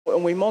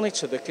and we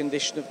monitor the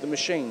condition of the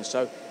machine.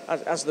 So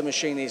as the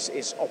machine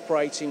is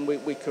operating,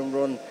 we can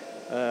run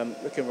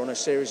a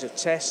series of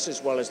tests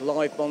as well as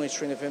live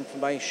monitoring of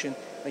information.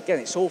 Again,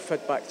 it's all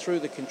fed back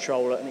through the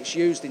controller and it's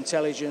used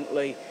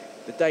intelligently.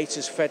 The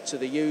data's fed to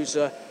the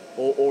user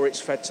or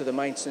it's fed to the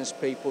maintenance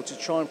people to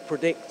try and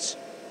predict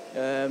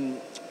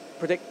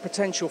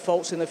potential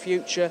faults in the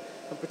future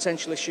and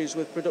potential issues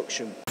with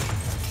production.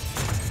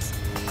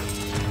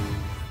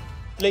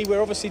 Lee,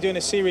 we're obviously doing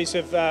a series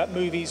of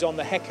movies on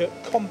the Heckert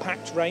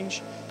compact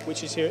range,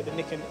 which is here at the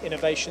Nikon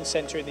Innovation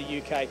Centre in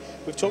the UK.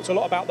 We've talked a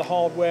lot about the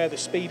hardware, the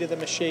speed of the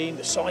machine,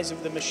 the size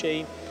of the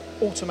machine,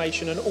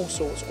 automation and all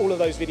sorts. All of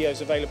those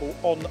videos available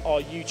on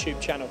our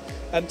YouTube channel.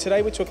 And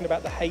today we're talking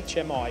about the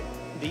HMI,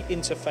 the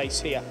interface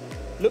here.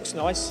 Looks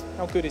nice.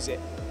 How good is it?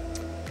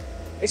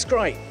 It's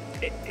great.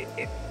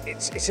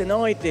 It's an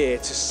idea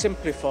to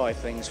simplify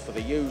things for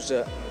the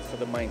user and for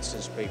the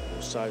maintenance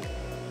people. So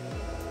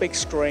big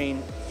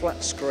screen,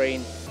 flat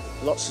screen,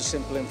 lots of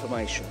simple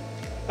information.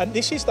 And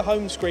this is the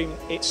home screen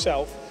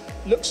itself.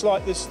 Looks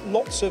like there's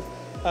lots of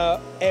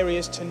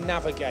areas to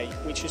navigate,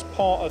 which is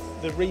part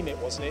of the remit,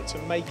 wasn't it? To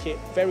make it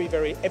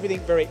everything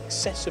very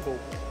accessible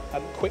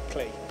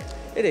quickly.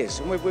 It is,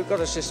 and we've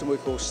got a system we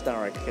call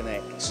Starrag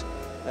Connect.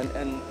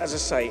 And as I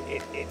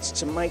say, it's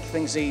to make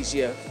things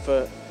easier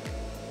for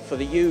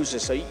the user.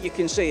 So you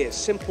can see it's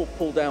simple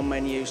pull-down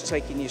menus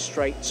taking you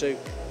straight to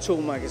tool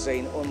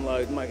magazine,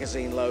 unload,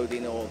 magazine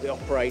loading, or the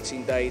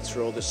operating data,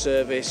 or the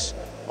service,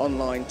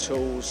 online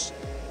tools.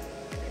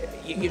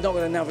 You're not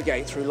going to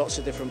navigate through lots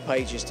of different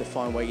pages to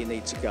find where you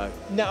need to go.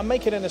 Now, I'm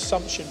making an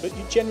assumption, but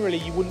generally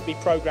you wouldn't be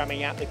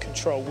programming at the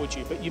control, would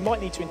you? But you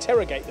might need to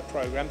interrogate the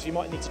programs, you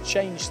might need to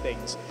change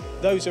things.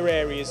 Those are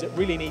areas that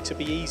really need to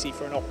be easy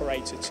for an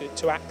operator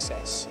to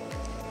access.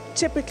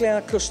 Typically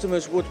our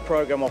customers would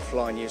program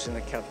offline using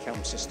the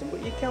CAD/CAM system,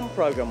 but you can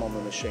program on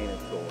the machine,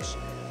 of course.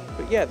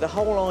 But yeah, the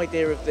whole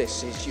idea of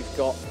this is you've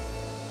got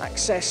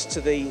access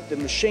to the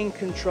machine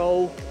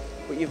control,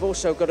 but you've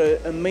also got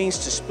a means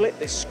to split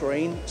this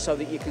screen so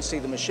that you can see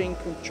the machine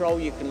control,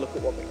 you can look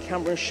at what the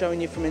camera is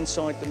showing you from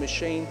inside the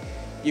machine,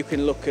 you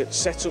can look at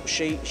setup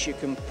sheets, you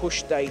can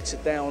push data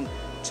down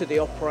to the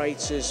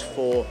operators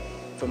for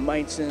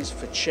maintenance,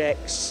 for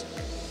checks,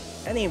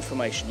 any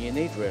information you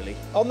need really.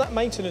 On that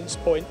maintenance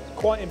point,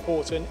 quite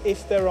important,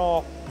 if there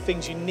are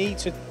things you need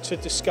to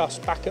discuss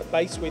back at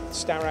base with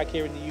Starrag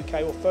here in the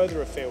UK or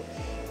further afield,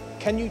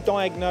 can you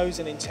diagnose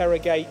and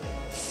interrogate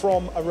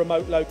from a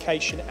remote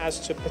location as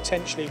to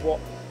potentially what,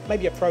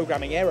 maybe a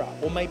programming error,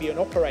 or maybe an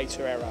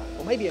operator error,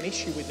 or maybe an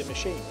issue with the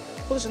machine?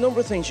 Well, there's a number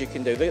of things you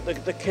can do.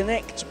 The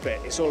connect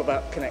bit is all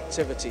about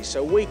connectivity,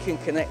 so we can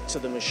connect to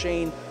the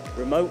machine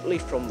remotely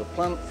from the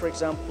plant, for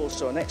example,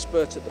 so an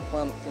expert at the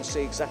plant can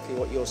see exactly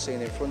what you're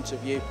seeing in front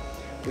of you.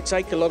 We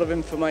take a lot of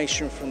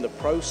information from the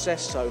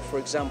process, so for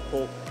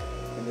example,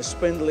 in the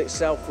spindle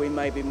itself, we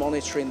may be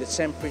monitoring the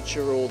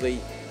temperature or the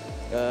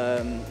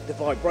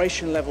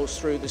vibration levels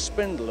through the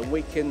spindle, and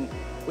we can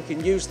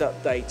use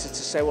that data to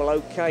say, well,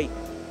 okay,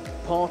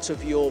 part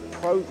of your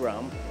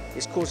program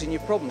is causing you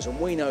problems, and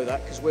we know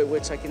that because we're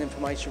taking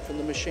information from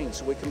the machine,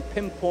 so we can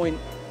pinpoint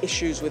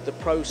issues with the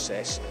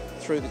process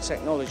through the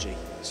technology.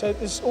 So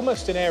there's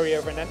almost an area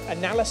of an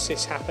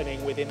analysis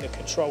happening within the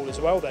control as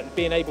well then,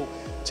 being able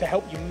to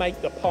help you make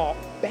the part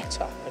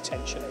better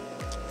potentially.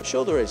 For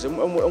sure there is,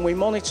 and we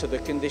monitor the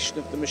condition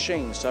of the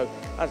machine. So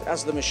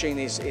as the machine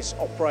is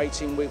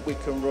operating, we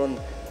can run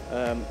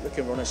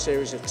a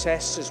series of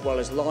tests as well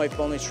as live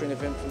monitoring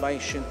of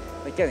information.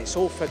 Again, it's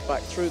all fed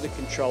back through the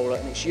controller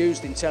and it's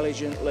used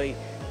intelligently.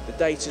 The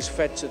data's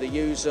fed to the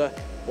user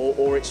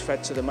or it's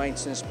fed to the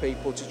maintenance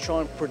people to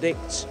try and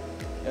predict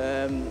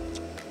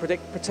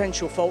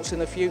potential faults in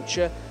the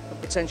future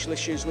and potential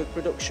issues with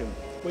production.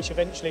 Which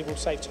eventually will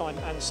save time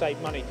and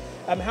save money.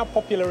 How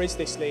popular is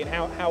this, Lee, and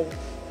how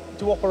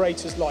do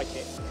operators like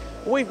it?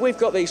 We've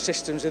got these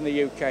systems in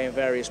the UK in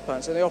various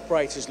plants and the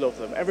operators love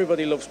them.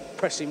 Everybody loves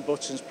pressing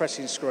buttons,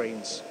 pressing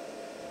screens.